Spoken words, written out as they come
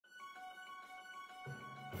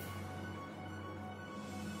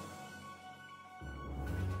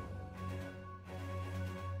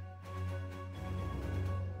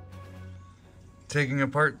Taking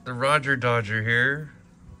apart the Roger Dodger here,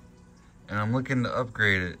 and I'm looking to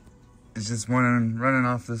upgrade it. It's just running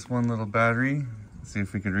off this one little battery. Let's see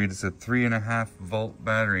if we can read. It's a 3.5 volt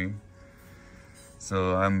battery.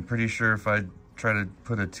 So I'm pretty sure if I try to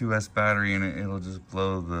put a 2S battery in it, it'll just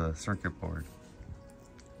blow the circuit board.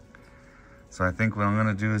 So I think what I'm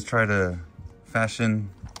gonna do is try to fashion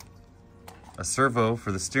a servo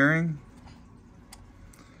for the steering,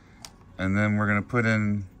 and then we're gonna put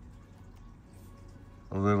in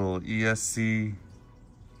a little ESC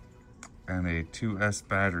and a 2S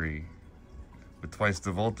battery. With twice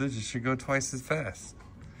the voltage, it should go twice as fast.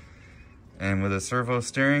 And with a servo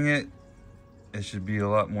steering it, it should be a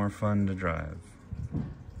lot more fun to drive.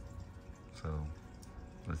 So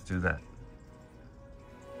let's do that.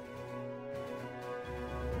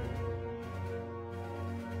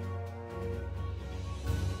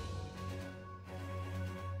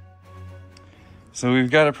 So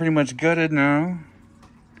we've got it pretty much gutted now.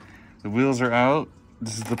 The wheels are out.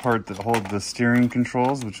 This is the part that holds the steering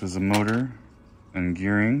controls, which was a motor and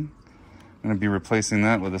gearing. I'm gonna be replacing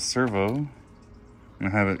that with a servo. I'm gonna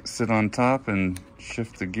have it sit on top and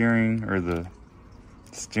shift the gearing or the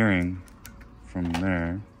steering from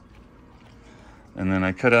there. And then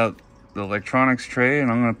I cut out the electronics tray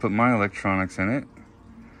and I'm gonna put my electronics in it.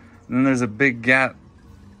 And then there's a big gap,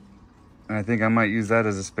 and I think I might use that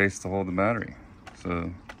as a space to hold the battery.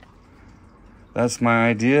 So that's my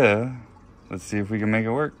idea. Let's see if we can make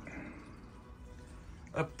it work.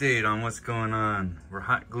 Update on what's going on. We're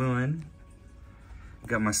hot gluing.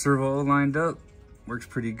 Got my servo all lined up. Works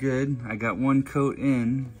pretty good. I got one coat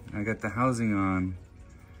in. I got the housing on.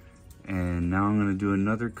 And now I'm gonna do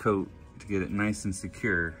another coat to get it nice and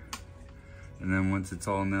secure. And then once it's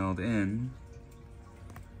all nailed in,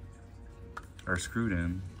 or screwed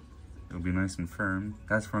in, it'll be nice and firm.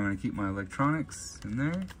 That's where I'm gonna keep my electronics in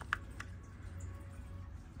there.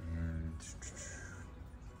 And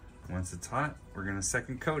once it's hot, we're gonna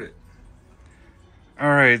second coat it. All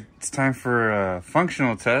right, it's time for a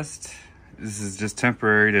functional test. This is just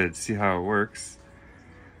temporary to see how it works.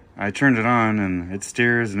 I turned it on and it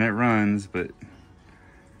steers and it runs, but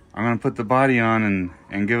I'm gonna put the body on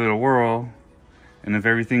and give it a whirl. And if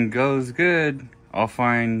everything goes good, I'll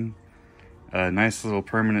find nice little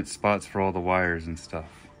permanent spots for all the wires and stuff.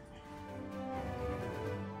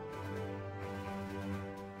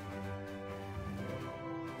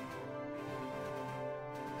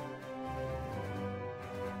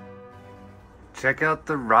 Check out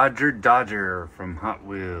the Roger Dodger from Hot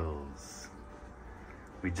Wheels.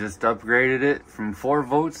 We just upgraded it from 4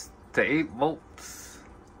 volts to 8 volts.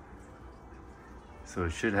 So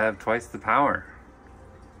it should have twice the power,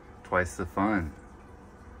 twice the fun.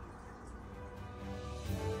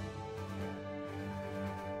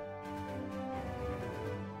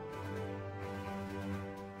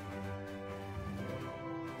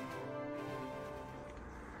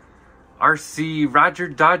 RC Roger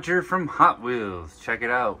Dodger from Hot Wheels. Check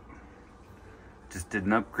it out. Just did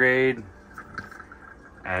an upgrade.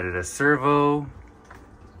 Added a servo.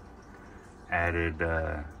 Added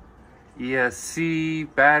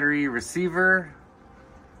ESC battery receiver.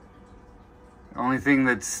 The only thing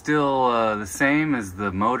that's still the same is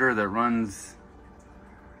the motor that runs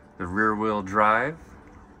the rear wheel drive.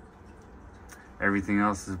 Everything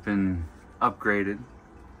else has been upgraded.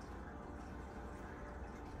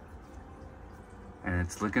 And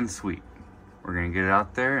it's looking sweet. We're gonna get it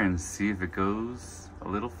out there and see if it goes a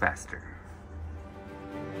little faster.